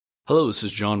Hello, this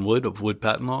is John Wood of Wood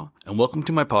Patent Law, and welcome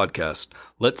to my podcast,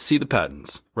 Let's See the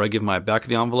Patents, where I give my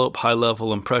back-of-the-envelope,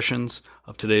 high-level impressions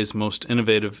of today's most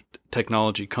innovative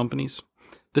technology companies.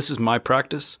 This is my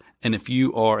practice, and if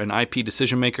you are an IP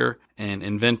decision-maker, an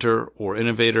inventor or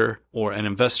innovator, or an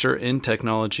investor in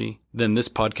technology, then this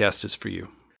podcast is for you.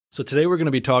 So today we're going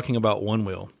to be talking about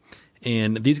Onewheel,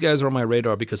 and these guys are on my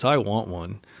radar because I want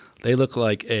one. They look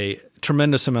like a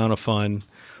tremendous amount of fun.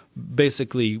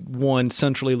 Basically one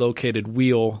centrally located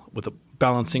wheel with a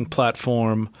balancing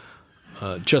platform,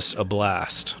 just a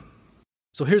blast.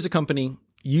 So here's a company.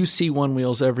 You see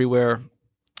Onewheels everywhere.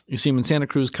 You see them in Santa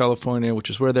Cruz, California, which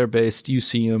is where they're based. You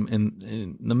see them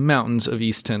in the mountains of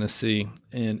East Tennessee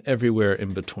and everywhere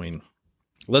in between.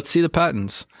 Let's see the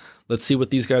patents. Let's see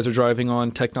what these guys are driving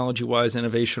on technology-wise,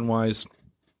 innovation-wise,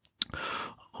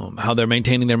 how they're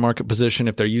maintaining their market position,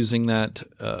 if they're using that,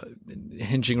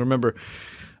 hinging. Remember,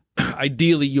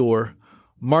 ideally, your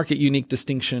market unique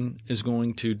distinction is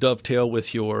going to dovetail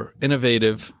with your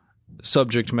innovative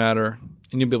subject matter,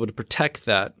 and you'll be able to protect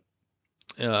that,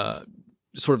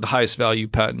 sort of the highest value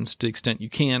patents to the extent you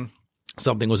can.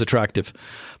 Something was attractive.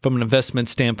 From an investment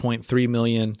standpoint, $3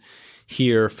 million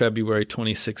here, February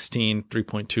 2016,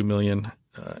 $3.2 million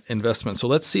investment. So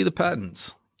let's see the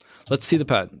patents. Let's see the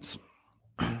patents.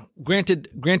 Granted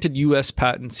U.S.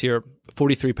 patents here,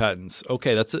 43 patents.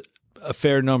 Okay, that's a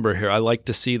fair number here. I like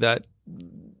to see that.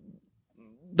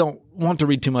 Don't want to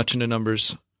read too much into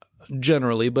numbers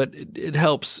generally, but it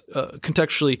helps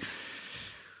contextually.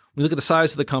 We look at the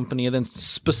size of the company and then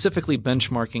specifically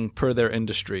benchmarking per their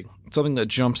industry. Something that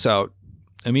jumps out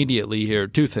immediately here,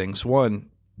 two things. One,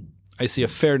 I see a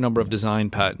fair number of design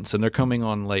patents, and they're coming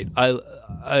on late.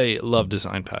 I love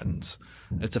design patents.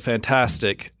 It's a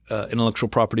fantastic intellectual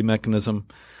property mechanism.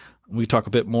 We talk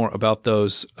a bit more about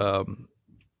those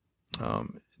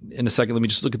in a second. Let me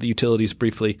just look at the utilities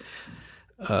briefly.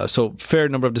 So fair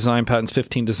number of design patents,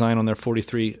 15 design on their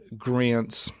 43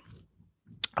 grants.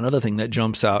 Another thing that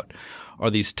jumps out are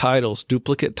these titles,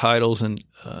 duplicate titles and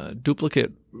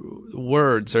duplicate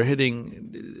words are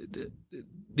hitting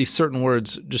these certain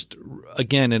words just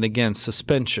again and again: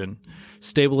 suspension,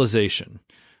 stabilization.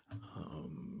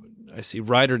 I see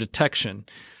rider detection.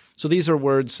 So these are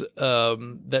words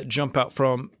that jump out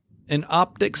from an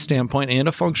optic standpoint and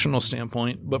a functional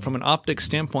standpoint, but from an optic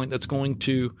standpoint, that's going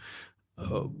to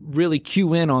really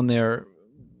cue in on their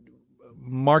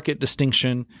market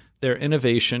distinction, their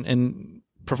innovation, and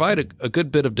provide a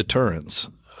good bit of deterrence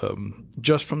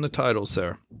just from the titles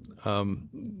there.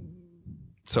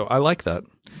 So I like that.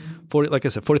 Like I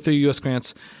said, 43 U.S.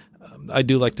 grants. I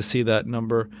do like to see that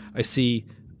number. I see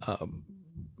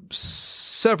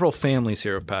several families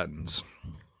here of patents.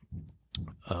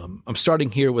 I'm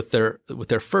starting here with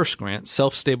their first grant,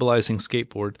 self-stabilizing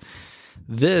skateboard.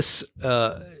 This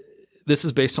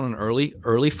is based on an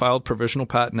early filed provisional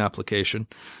patent application.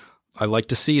 I like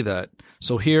to see that.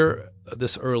 So here,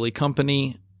 this early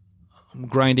company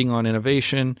grinding on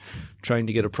innovation, trying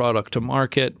to get a product to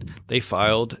market. They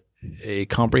filed a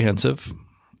comprehensive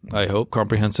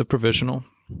provisional.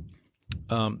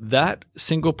 That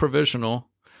single provisional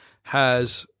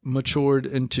has matured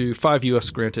into 5 U.S.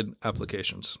 granted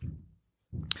applications.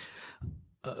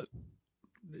 It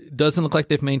doesn't look like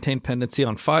they've maintained pendency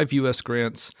on 5 U.S.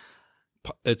 grants.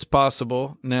 It's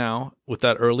possible now with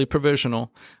that early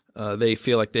provisional, they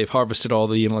feel like they've harvested all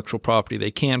the intellectual property they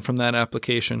can from that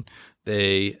application.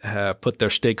 They have put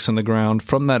their stakes in the ground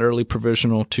from that early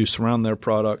provisional to surround their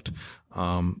product.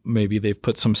 Maybe they've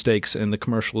put some stakes in the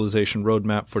commercialization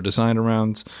roadmap for design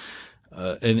rounds.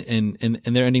 And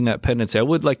they're ending that pendency. I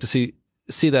would like to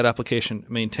see that application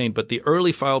maintained, but the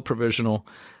early filed provisional,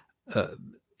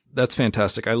 that's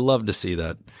fantastic. I love to see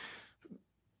that.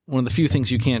 One of the few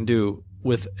things you can't do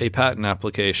with a patent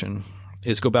application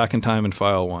is go back in time and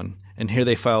file one. And here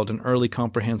they filed an early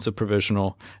comprehensive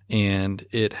provisional, and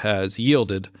it has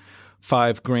yielded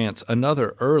 5 grants.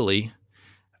 Another early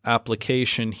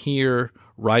application here,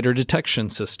 rider detection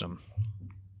system.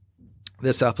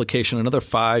 This application, another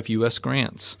 5 U.S.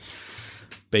 grants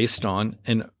based on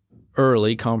an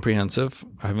early comprehensive.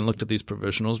 I haven't looked at these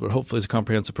provisionals, but hopefully it's a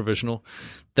comprehensive provisional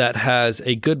that has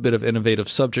a good bit of innovative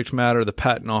subject matter. The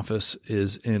patent office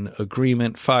is in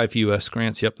agreement. 5 U.S.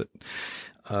 grants. Yep.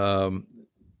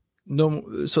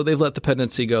 No, so they've let the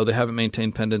pendency go. They haven't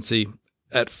maintained pendency.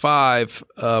 At 5,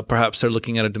 perhaps they're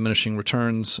looking at a diminishing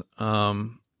returns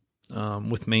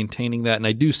with maintaining that. And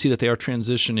I do see that they are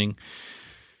transitioning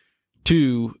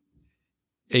to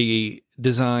a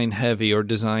design-heavy or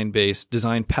design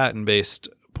patent-based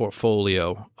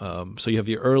portfolio. So you have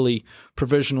your early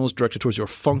provisionals directed towards your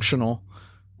functional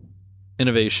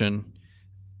innovation,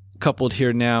 coupled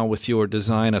here now with your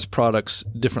design as products,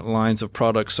 different lines of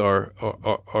products are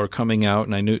coming out,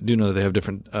 and I do know that they have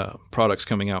different products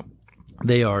coming out.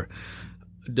 They are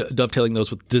dovetailing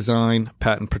those with design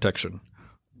patent protection.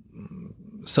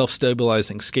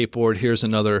 Self-stabilizing skateboard. Here's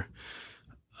another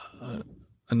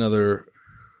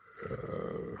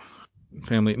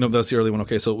family. No, that's the early one.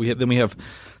 Okay, so we have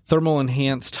thermal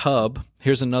enhanced hub.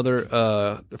 Here's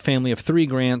another family of 3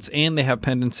 grants, and they have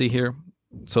pendency here.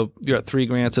 So you're at 3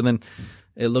 grants, and then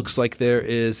it looks like there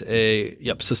is a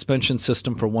suspension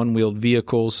system for one-wheeled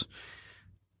vehicles.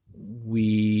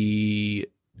 We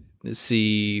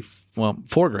see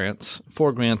 4 grants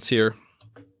here.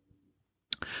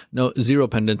 No, 0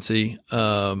 pendency.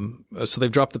 So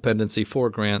they've dropped the pendency. 4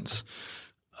 grants.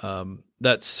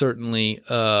 That's certainly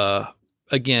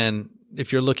again,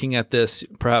 if you're looking at this,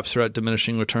 perhaps they're at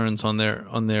diminishing returns on their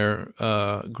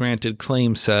granted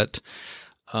claim set.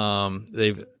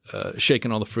 They've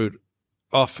shaken all the fruit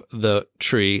off the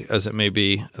tree, as it may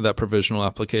be, that provisional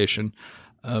application.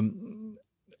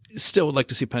 Still would like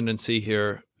to see pendency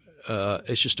here.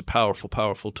 It's just a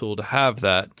powerful tool to have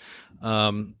that.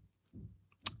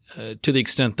 To the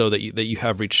extent, though, that you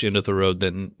have reached the end of the road,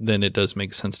 then it does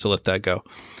make sense to let that go.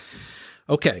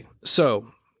 Okay, so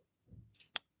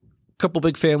a couple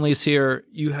big families here.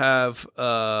 You have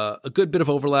a good bit of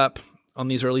overlap on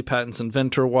these early patents,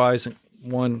 inventor-wise.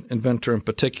 One inventor in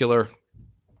particular.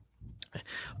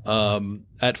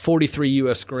 At 43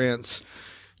 U.S. grants,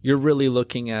 you're really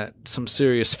looking at some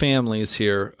serious families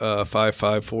here, 5,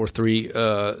 5, 4, 3.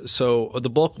 So the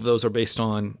bulk of those are based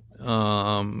on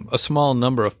a small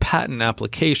number of patent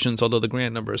applications, although the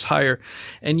grant number is higher,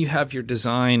 and you have your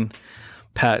design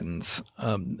patents.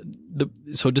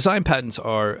 So design patents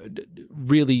are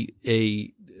really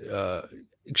a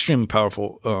extremely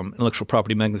powerful intellectual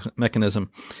property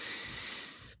mechanism.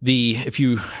 If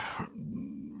you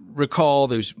recall,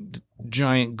 there's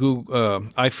giant Google,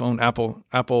 iPhone,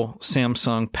 Apple,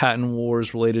 Samsung patent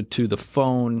wars related to the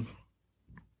phone.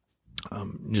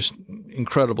 Just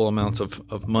incredible amounts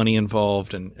of money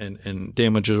involved and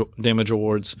damage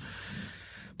awards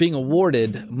being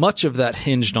awarded. Much of that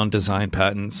hinged on design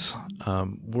patents.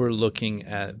 We're looking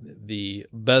at the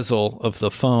bezel of the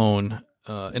phone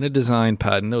in a design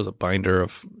patent. There was a binder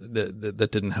that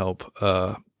didn't help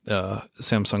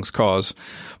Samsung's cause,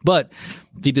 but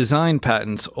the design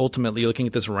patents, ultimately looking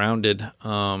at this rounded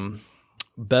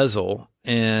bezel,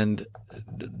 and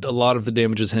a lot of the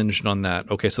damage is hinged on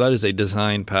that. Okay, so that is a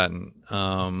design patent,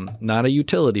 not a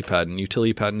utility patent.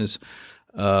 Utility patent is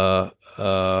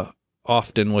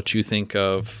often what you think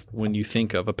of when you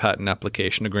think of a patent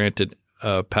application, a granted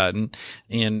patent,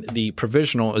 and the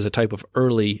provisional is a type of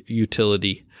early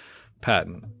utility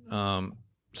patent.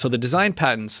 So the design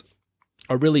patents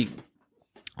are really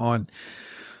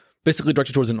basically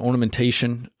directed towards an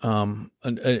ornamentation, a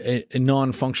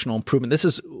non-functional improvement. This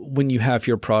is when you have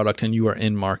your product and you are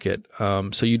in market.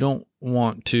 So you don't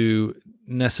want to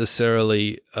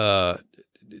necessarily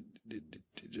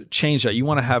change that. You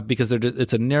want to have, because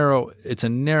it's a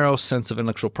narrow sense of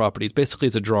intellectual property.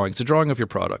 It's a drawing. It's a drawing of your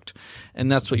product,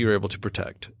 and that's what you're able to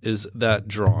protect, is that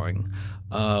drawing.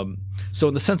 So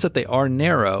in the sense that they are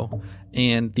narrow,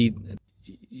 and the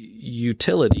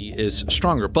utility is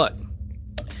stronger. But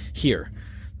here,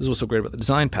 this is what's so great about the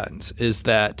design patents, is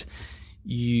that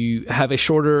you have a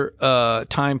shorter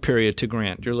time period to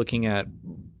grant. You're looking at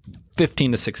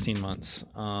 15 to 16 months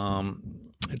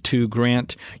to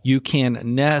grant. You can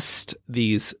nest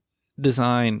these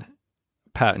design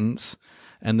patents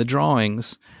and the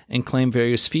drawings and claim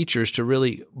various features to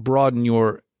really broaden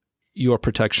your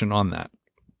protection on that.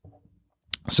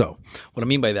 So what I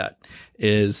mean by that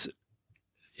is,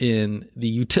 in the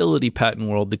utility patent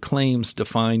world, the claims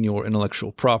define your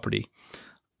intellectual property.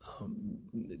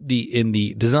 In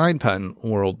the design patent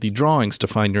world, the drawings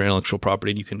define your intellectual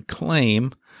property, and you can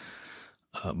claim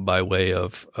by way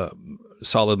of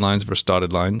solid lines versus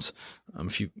dotted lines.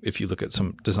 If you look at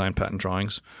some design patent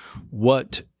drawings,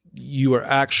 what you are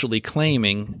actually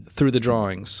claiming through the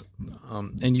drawings,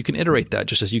 and you can iterate that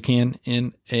just as you can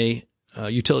in a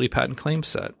utility patent claim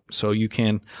set. So you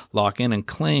can lock in and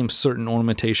claim certain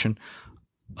ornamentation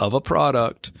of a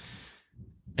product,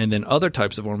 and then other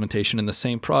types of ornamentation in the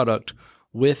same product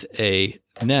with a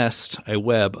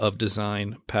web of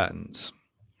design patents.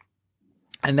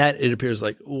 And that, it appears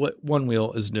like what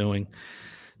Onewheel is doing.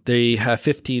 They have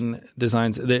 15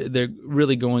 designs. They're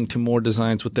really going to more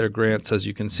designs with their grants, as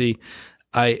you can see.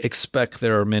 I expect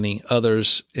there are many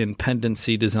others in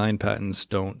pendency. Design patents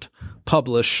don't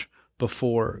publish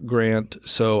before grant,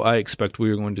 so I expect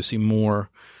we are going to see more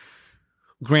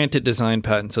granted design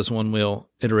patents as One Wheel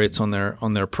iterates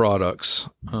on their products.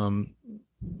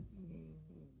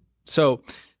 So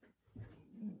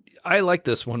I like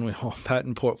this One Wheel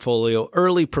patent portfolio.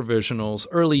 Early provisionals,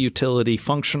 early utility,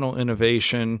 functional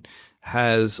innovation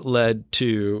has led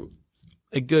to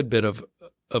a good bit of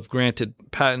granted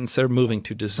patents. They're moving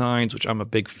to designs, which I'm a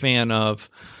big fan of,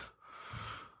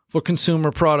 for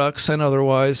consumer products and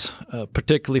otherwise,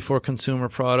 particularly for consumer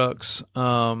products.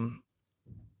 And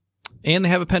they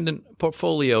have a pendant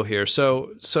portfolio here.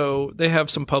 So they have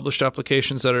some published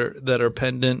applications that are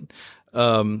pendant,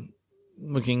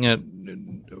 looking at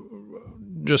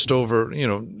just over,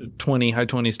 20, high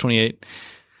 20s, 28.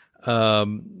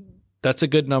 That's a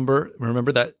good number.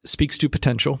 Remember, that speaks to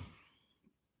potential.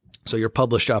 So your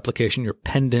published application, your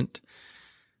pendant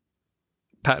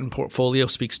patent portfolio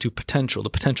speaks to potential,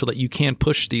 the potential that you can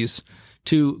push these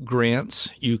to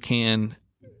grants. You can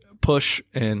push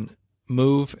and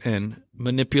move and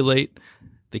manipulate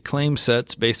the claim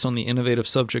sets based on the innovative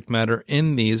subject matter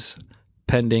in these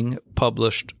pending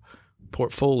published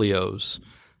portfolios.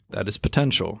 That is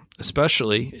potential,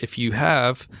 especially if you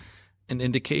have an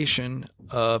indication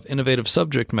of innovative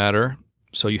subject matter.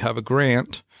 So you have a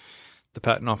grant. The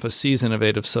Patent Office sees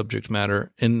innovative subject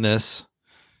matter in this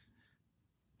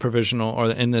provisional,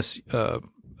 or in this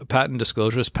patent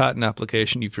disclosure, this patent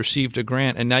application. You've received a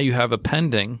grant, and now you have a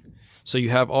pending. So you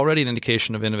have already an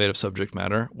indication of innovative subject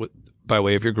matter by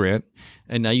way of your grant,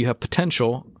 and now you have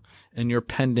potential in your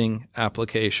pending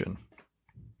application.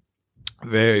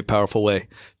 Very powerful way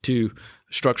to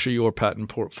structure your patent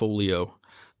portfolio,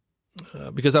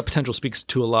 because that potential speaks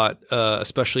to a lot,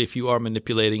 especially if you are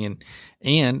manipulating.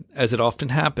 And as it often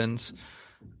happens,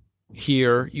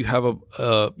 here you have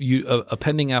a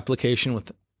pending application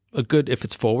with a good, if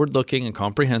it's forward-looking and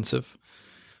comprehensive,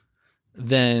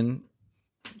 then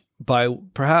by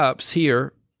perhaps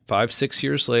here 5-6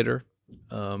 years later,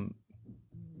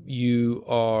 you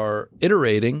are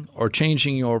iterating or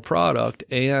changing your product,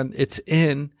 and it's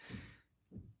in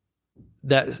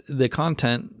that the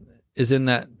content is in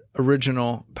that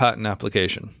original patent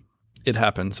application. It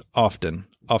happens often.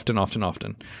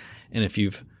 And if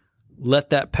you've let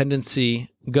that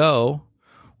pendency go,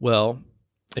 well,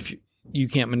 if you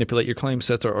can't manipulate your claim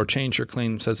sets or change your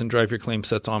claim sets and drive your claim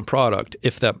sets on product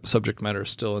if that subject matter is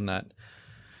still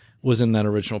was in that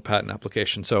original patent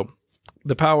application. So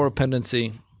the power of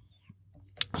pendency,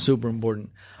 super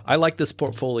important. I like this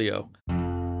portfolio.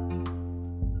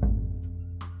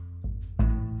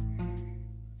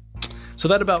 So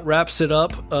that about wraps it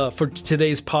up for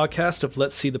today's podcast of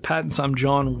Let's See the Patents. I'm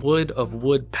John Wood of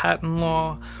Wood Patent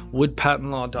Law,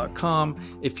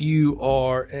 woodpatentlaw.com. If you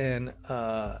are an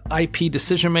IP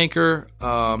decision maker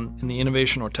in the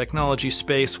innovation or technology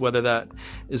space, whether that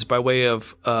is by way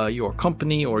of your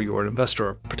company or you're an investor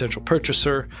or potential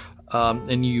purchaser,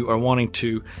 and you are wanting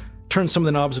to turn some of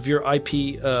the knobs of your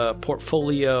IP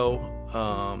portfolio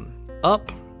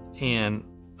up and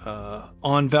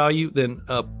on value, then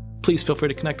please feel free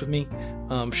to connect with me.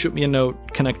 Shoot me a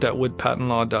note,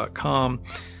 connect@woodpatentlaw.com,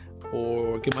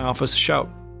 or give my office a shout.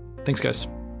 Thanks, guys.